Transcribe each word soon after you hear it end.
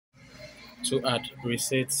To add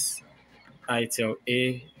Reset Itel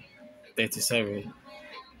A37,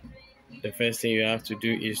 the first thing you have to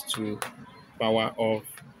do is to power off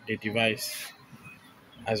the device.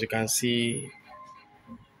 As you can see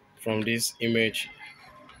from this image,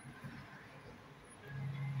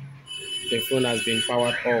 the phone has been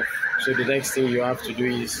powered off. So the next thing you have to do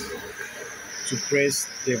is to press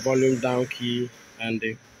the volume down key and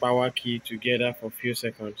the power key together for a few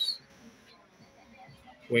seconds.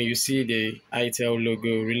 When you see the Itel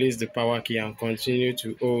logo, release the power key and continue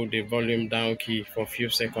to hold the volume down key for a few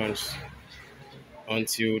seconds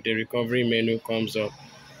until the recovery menu comes up.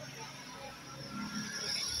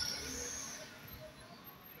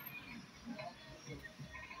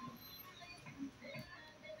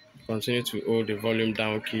 Continue to hold the volume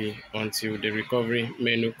down key until the recovery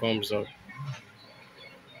menu comes up.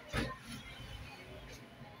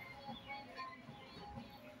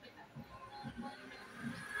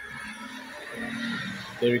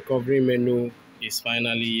 The recovery menu is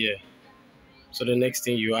finally here. So the next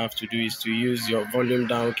thing you have to do is to use your volume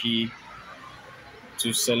down key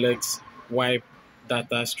to select wipe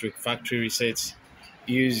data stroke factory reset.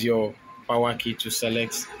 Use your power key to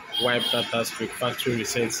select wipe data stroke factory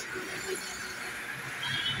reset.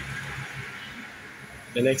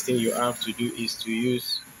 The next thing you have to do is to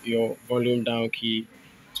use your volume down key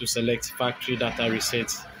to select factory data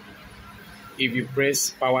reset. If you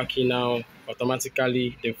press power key now,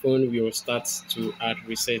 automatically the phone will start to add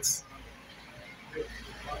resets.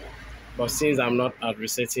 But since I'm not at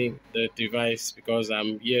resetting the device, because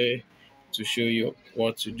I'm here to show you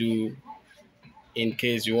what to do in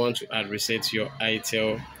case you want to add reset your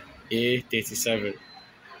Itel A37.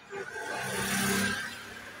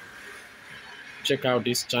 Check out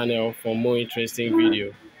this channel for more interesting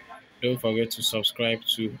video. Don't forget to subscribe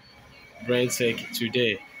to Brain Tech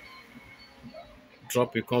today.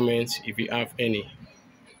 Drop a comment if you have any.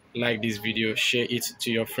 Like this video, share it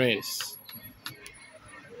to your friends.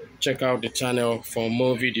 Check out the channel for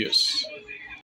more videos.